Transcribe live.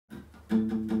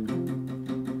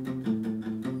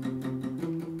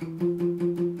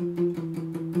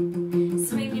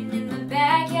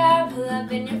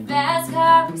Hop in your fast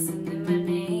car, whistling my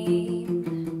name.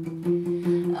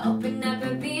 Open up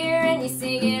a beer and you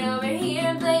sing it over here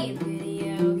and play a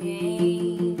video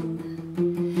game.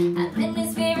 I'm in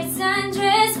this favorite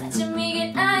sundress, watching me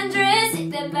get undressed,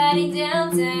 hit that body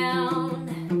downtown.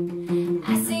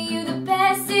 I say you the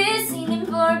bestest, singing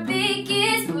for a big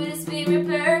kiss, put his favorite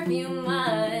perfume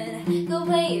on, go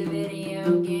play a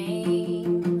video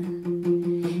game.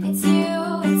 It's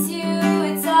you, it's you,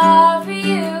 it's all for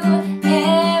you.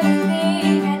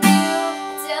 Everything I do,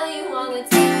 I tell you all the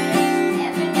time.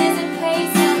 Heaven is a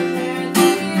place on earth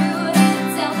with you.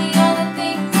 Tell me all the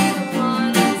things you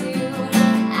wanna do.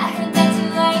 I heard that you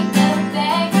like the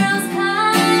bad girls,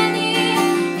 honey.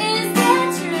 Is that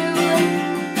true?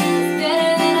 It's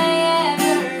better than I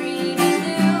ever even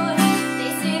knew.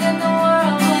 They say that the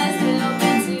world was built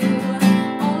for two.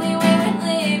 Only way we're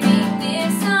living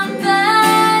if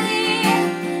somebody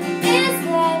is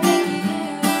loving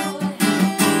you.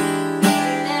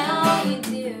 Now you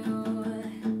do.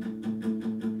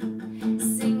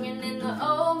 Singing in the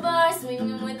old bar,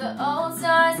 swinging with the old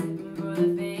stars, living for the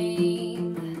fame.